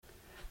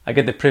I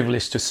get the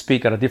privilege to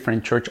speak at a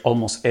different church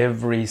almost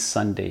every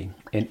Sunday,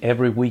 and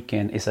every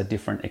weekend is a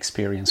different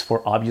experience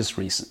for obvious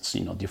reasons.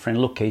 Different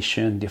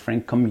location,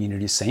 different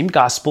community, same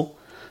gospel,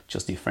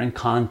 just different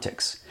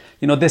context.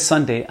 This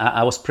Sunday,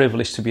 I was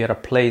privileged to be at a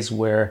place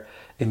where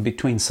in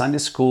between Sunday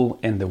school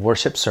and the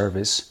worship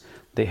service,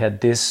 they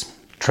had this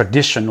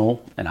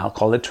traditional, and I'll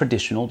call it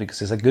traditional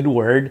because it's a good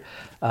word,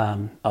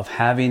 of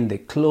having the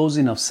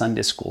closing of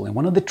Sunday school. And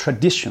one of the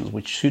traditions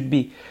which should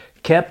be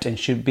kept and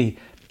should be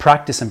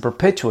practiced and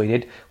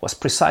perpetuated was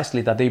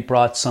precisely that they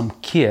brought some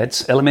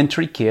kids,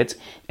 elementary kids,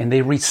 and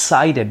they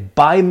recited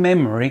by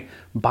memory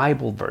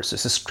Bible verses,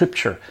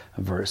 scripture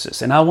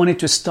verses. And I wanted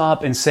to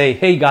stop and say,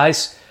 hey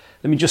guys,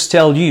 let me just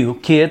tell you,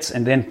 kids,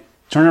 and then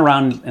turn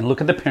around and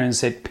look at the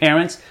parents and say,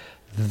 parents,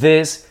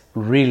 this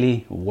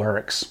really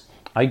works.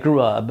 I grew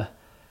up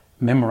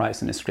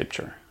memorizing the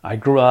scripture. I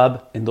grew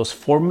up in those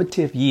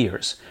formative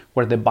years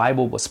where the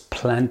Bible was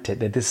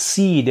planted, that the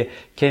seed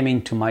came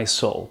into my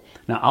soul.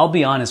 Now, I'll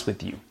be honest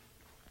with you.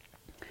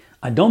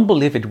 I don't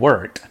believe it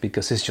worked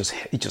because it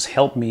just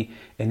helped me,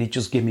 and it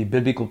just gave me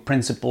biblical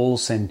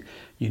principles and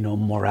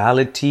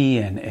morality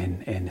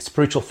and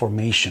spiritual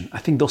formation. I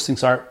think those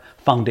things are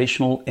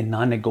foundational and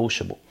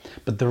non-negotiable.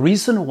 But the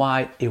reason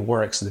why it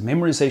works, the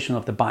memorization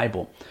of the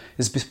Bible,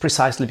 is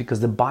precisely because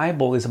the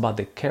Bible is about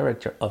the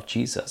character of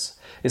Jesus.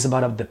 It's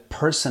about the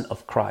person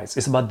of Christ.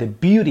 It's about the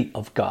beauty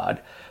of God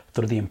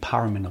through the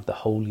empowerment of the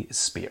Holy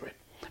Spirit.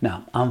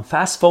 Now, I'm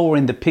fast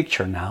forwarding the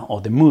picture now,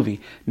 or the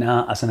movie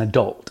now, as an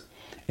adult.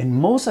 And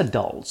most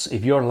adults,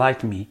 if you're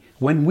like me,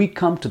 when we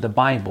come to the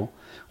Bible,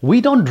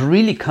 we don't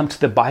really come to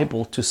the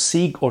Bible to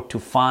seek or to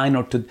find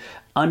or to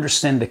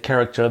understand the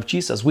character of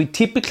Jesus. We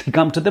typically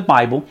come to the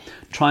Bible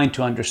trying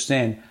to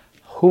understand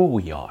who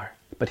we are.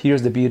 But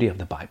here's the beauty of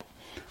the Bible.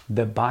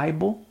 The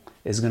Bible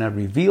is going to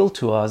reveal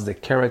to us the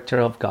character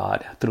of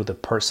God through the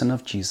person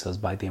of Jesus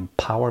by the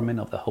empowerment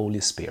of the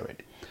Holy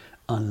Spirit.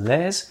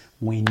 Unless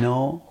we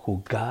know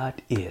who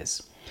God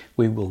is,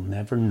 we will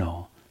never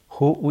know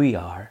who we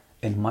are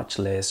and much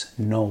less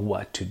know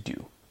what to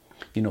do.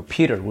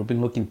 Peter, we've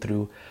been looking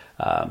through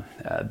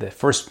the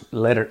first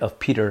letter of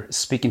Peter,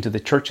 speaking to the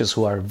churches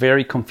who are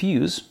very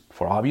confused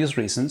for obvious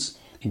reasons,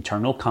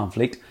 internal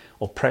conflict,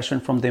 oppression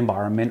from the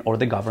environment or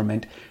the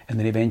government, and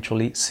then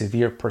eventually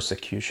severe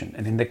persecution.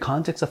 And in the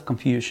context of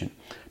confusion,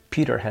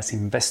 Peter has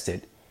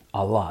invested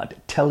a lot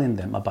telling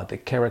them about the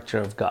character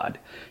of God.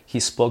 He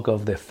spoke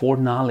of the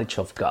foreknowledge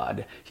of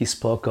God. He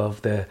spoke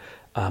of the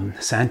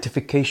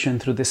sanctification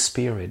through the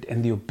Spirit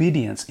and the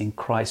obedience in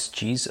Christ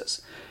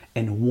Jesus.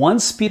 And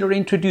once Peter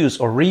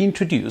introduced or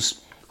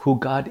reintroduced who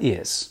God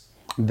is,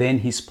 then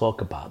he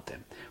spoke about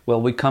them.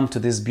 Well, we come to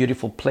this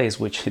beautiful place,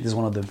 which is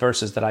one of the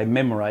verses that I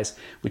memorized,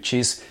 which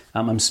is,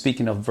 I'm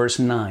speaking of verse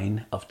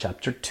 9 of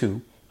chapter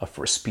 2 of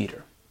 1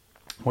 Peter,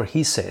 where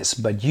he says,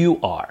 but you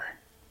are.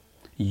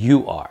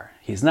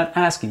 He's not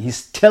asking,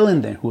 he's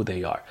telling them who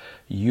they are.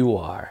 You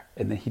are.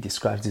 And then he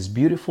describes this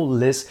beautiful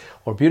list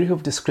or beautiful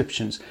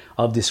descriptions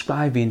of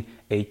describing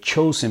a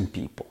chosen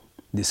people,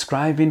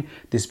 describing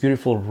this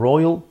beautiful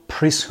royal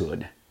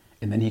priesthood.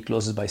 And then he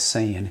closes by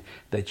saying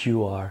that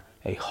you are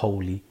a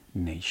holy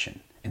nation.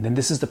 And then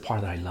this is the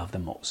part that I love the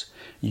most.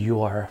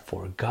 You are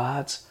for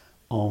God's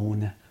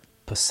own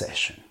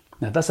possession.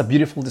 Now that's a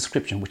beautiful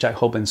description, which I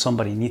hope and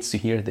somebody needs to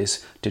hear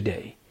this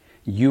today.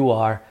 You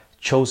are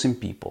chosen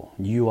people.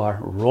 You are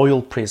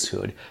royal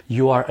priesthood.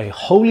 You are a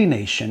holy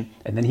nation.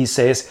 And then he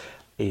says,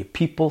 a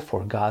people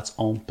for God's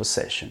own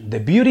possession. The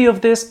beauty of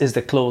this is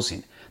the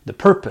closing. The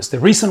purpose, the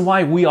reason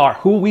why we are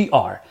who we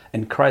are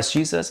in Christ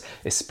Jesus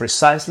is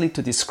precisely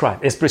to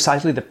describe, is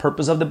precisely the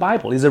purpose of the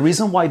Bible. Is the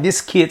reason why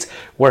these kids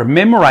are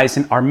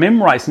memorizing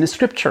the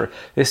scripture,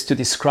 is to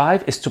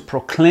describe, is to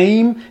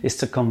proclaim, is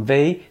to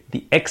convey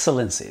the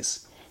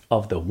excellencies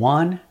of the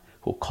one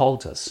who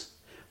called us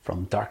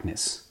from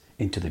darkness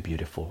into the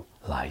beautiful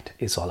light.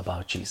 It's all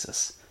about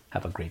Jesus.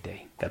 Have a great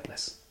day. God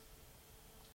bless.